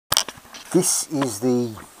This is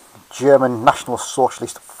the German National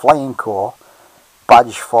Socialist Flying Corps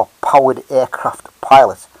badge for Powered Aircraft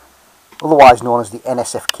Pilot, otherwise known as the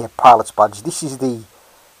Nsfk Pilot's Badge. This is the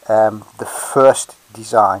first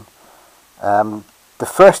design. The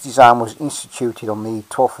first design was instituted on the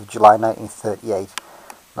 12th of July 1938.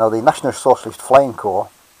 Now, the National Socialist Flying Corps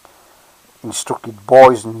instructed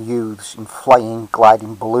boys and youths in flying,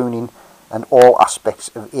 gliding, ballooning and all aspects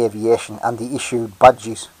of aviation, and they issued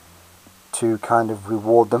badges to kind of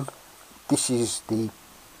reward them. This is the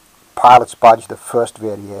pilot's badge, the first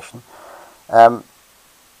variation.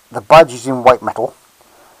 The badge is in white metal.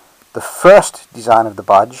 The first design of the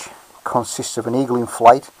badge consists of an eagle in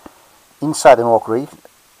flight inside an oak reed,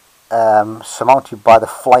 surmounted by the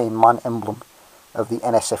flying man emblem of the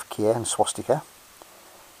Nsfk and swastika.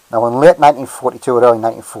 Now, in late 1942 or early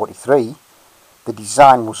 1943, the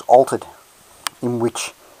design was altered, in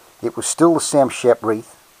which it was still the same shaped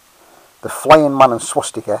wreath. The flying man and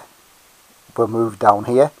swastika were moved down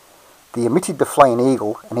here. They omitted the flying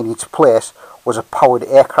eagle, and in its place was a powered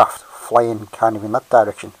aircraft flying kind of in that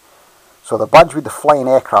direction. So the badge with the flying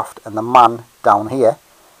aircraft and the man down here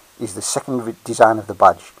is the second design of the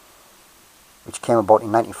badge, which came about in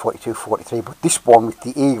 1942-43. But this one with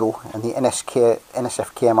the eagle and the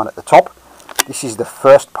Nsfk man at the top, this is the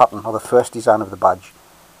first pattern or the first design of the badge.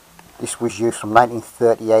 This was used from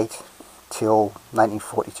 1938 till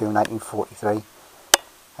 1942-1943,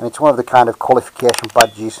 and it's one of the kind of qualification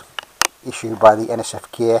badges issued by the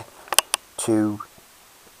Nsfk to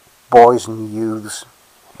boys and youths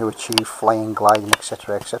who achieve flying, gliding,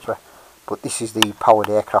 etc., etc. But this is the Powered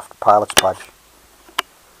Aircraft Pilot's Badge.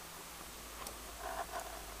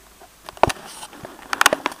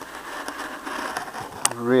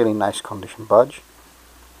 Really nice condition badge.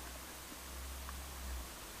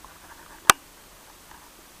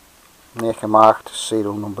 Maker marked,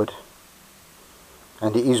 serial numbered,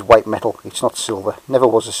 and it is white metal, it's not silver, never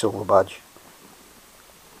was a silver badge.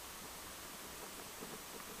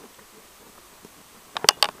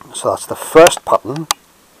 So that's the first pattern,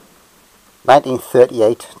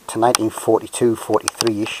 1938 to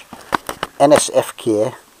 1942-43ish,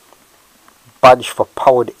 Nsfk badge for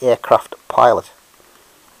Powered Aircraft Pilot.